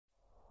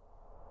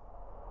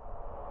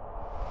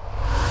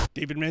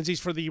David Menzies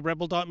for the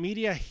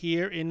Rebel.media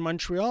here in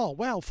Montreal.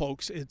 Well,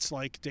 folks, it's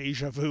like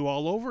deja vu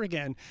all over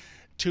again.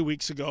 2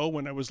 weeks ago,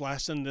 when I was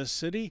last in this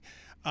city,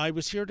 I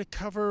was here to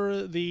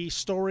cover the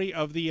story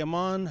of the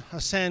Imam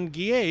Hassan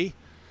Gueye,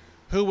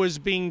 who was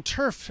being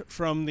turfed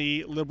from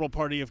the Liberal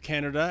Party of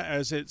Canada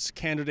as its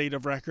candidate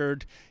of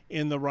record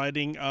in the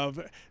riding of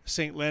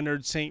St.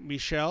 Leonard St.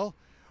 Michel,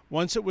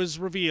 once it was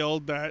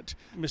revealed that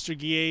Mr.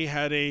 Gueye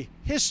had a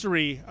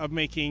history of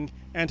making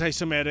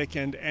anti-Semitic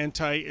and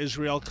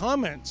anti-Israel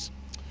comments.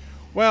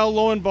 Well,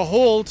 lo and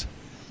behold,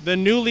 the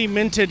newly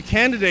minted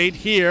candidate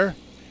here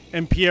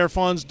in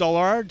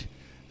Pierrefonds-Dollard,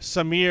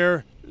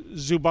 Samir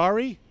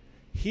Zuberi,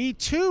 he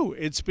too,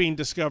 it's been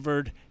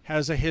discovered,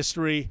 has a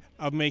history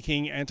of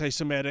making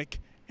anti-Semitic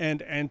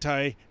and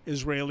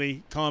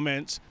anti-Israeli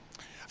comments.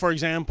 For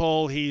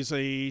example, he's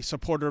a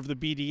supporter of the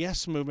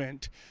BDS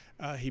movement.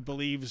 He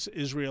believes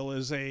Israel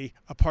is an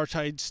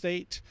apartheid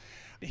state.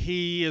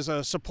 He is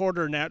a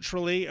supporter,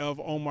 naturally, of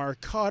Omar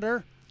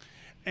Khadr.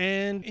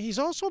 And he's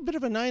also a bit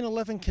of a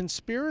 9/11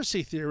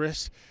 conspiracy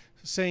theorist,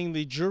 saying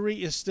the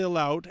jury is still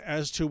out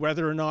as to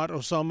whether or not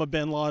Osama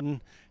bin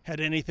Laden had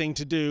anything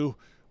to do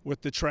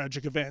with the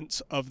tragic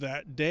events of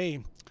that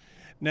day.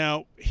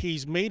 Now,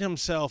 he's made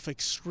himself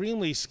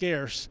extremely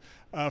scarce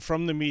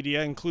from the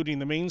media, including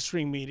the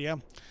mainstream media,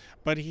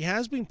 but he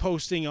has been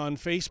posting on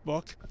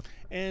Facebook.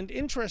 And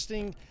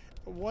interesting,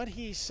 what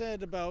he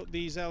said about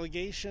these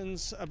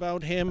allegations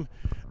about him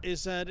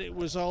is that it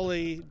was all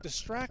a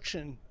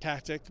distraction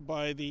tactic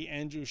by the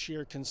Andrew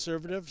Scheer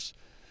conservatives,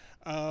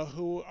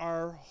 who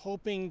are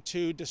hoping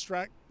to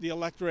distract the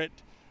electorate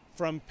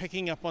from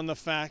picking up on the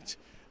fact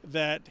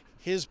that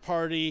his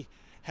party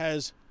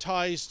has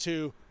ties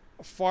to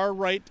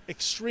far-right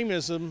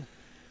extremism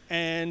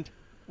and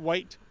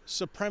white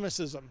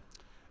supremacism.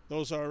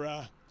 Those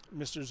are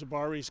Mr.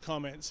 Zuberi's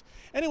comments.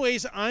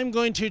 Anyways, I'm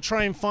going to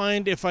try and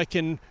find if I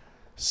can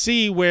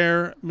see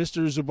where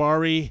Mr.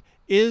 Zuberi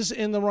is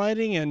in the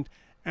riding and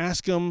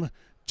ask him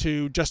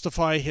to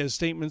justify his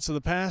statements of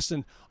the past,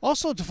 and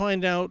also to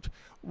find out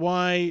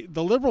why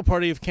the Liberal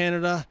Party of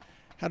Canada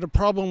had a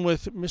problem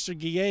with Mr.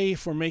 Gueye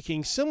for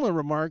making similar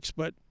remarks,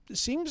 but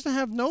seems to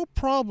have no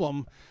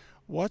problem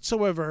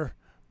whatsoever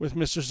with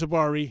Mr.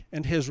 Zuberi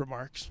and his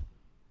remarks.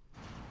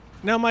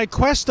 Now, my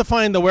quest to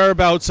find the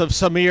whereabouts of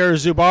Samir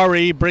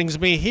Zuberi brings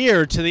me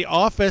here to the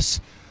office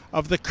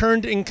of the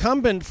current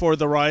incumbent for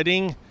the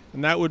riding,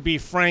 and that would be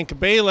Frank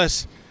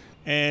Baylis.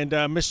 And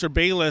Mr.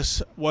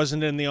 Baylis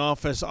wasn't in the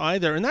office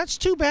either. And that's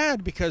too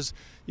bad because,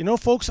 you know,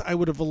 folks, I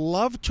would have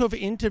loved to have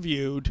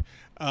interviewed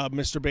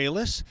Mr.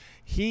 Baylis.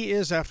 He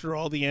is, after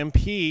all, the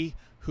MP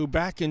who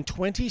back in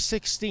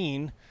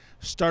 2016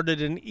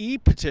 started an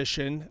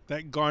e-petition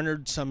that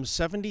garnered some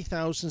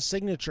 70,000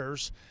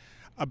 signatures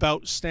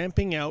about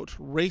stamping out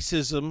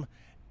racism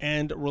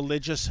and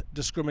religious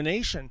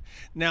discrimination.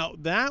 Now,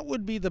 that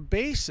would be the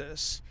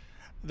basis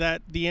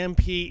that the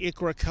MP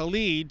Iqra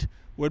Khalid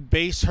would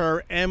base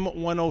her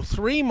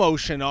M103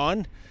 motion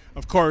on.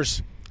 Of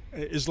course,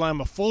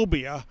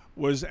 Islamophobia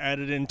was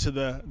added into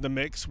the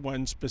mix,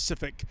 one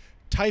specific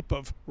type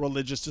of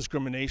religious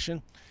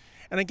discrimination.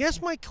 And I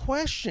guess my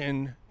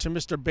question to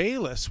Mr.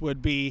 Baylis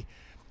would be,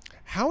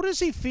 how does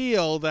he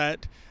feel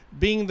that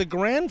being the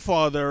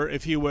grandfather,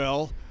 if you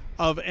will,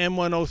 of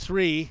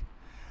M103,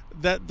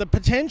 that the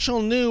potential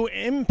new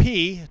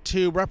MP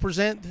to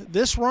represent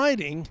this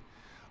riding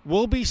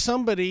will be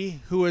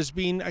somebody who has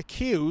been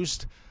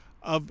accused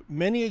of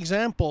many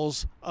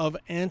examples of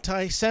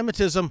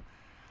anti-Semitism?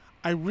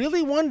 I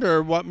really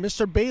wonder what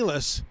Mr.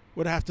 Baylis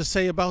would have to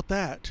say about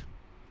that.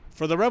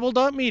 For the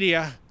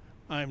Rebel.media,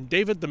 I'm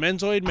David the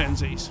Menzoid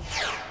Menzies.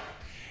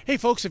 Hey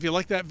folks, if you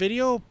like that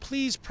video,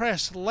 please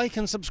press like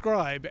and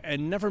subscribe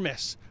and never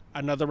miss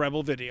another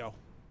Rebel video.